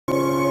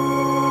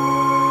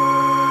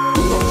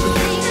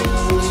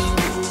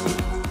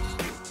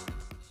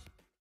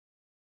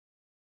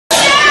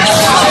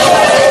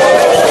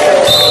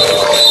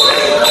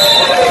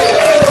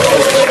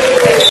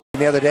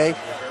the other day.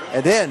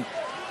 And then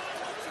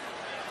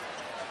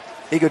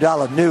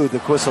Iguodala knew the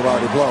whistle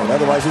already blown.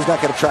 Otherwise, he's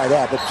not going to try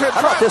that. But how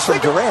about this from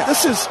Durant?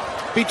 This is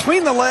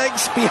between the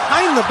legs,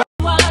 behind the back.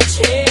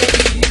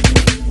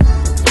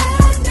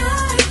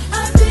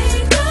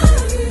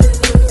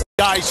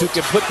 Guys who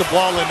can put the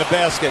ball in the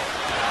basket.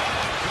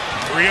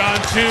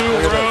 3-on-2,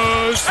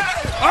 Rose.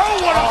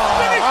 Oh, what a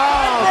finish!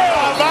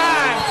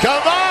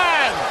 Come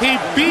on! He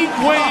beat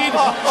Wade.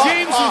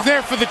 James was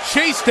there for the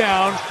chase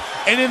down,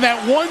 and in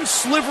that one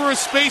sliver of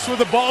space where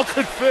the ball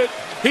could fit,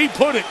 he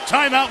put it.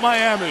 Timeout,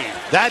 Miami.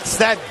 That's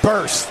that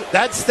burst.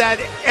 That's that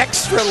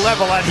extra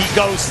level that he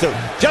goes to.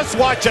 Just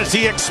watch as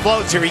he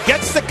explodes here. He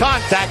gets the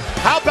contact.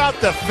 How about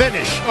the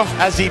finish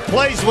as he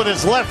plays with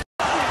his left?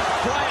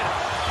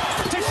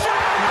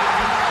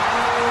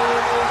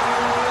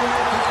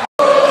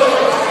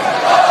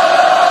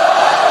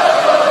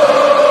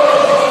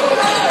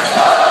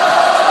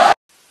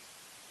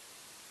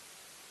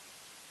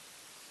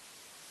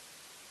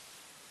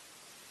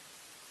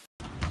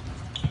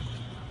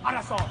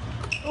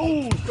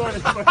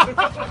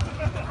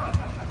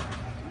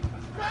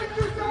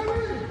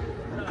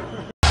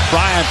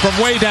 Bryant from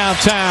way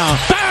downtown.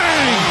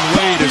 Bang!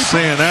 Wade is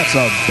saying that's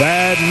a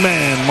bad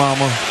man,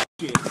 mama.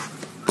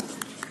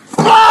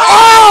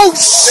 Oh,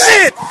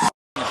 shit!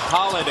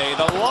 Holiday,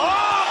 the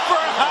long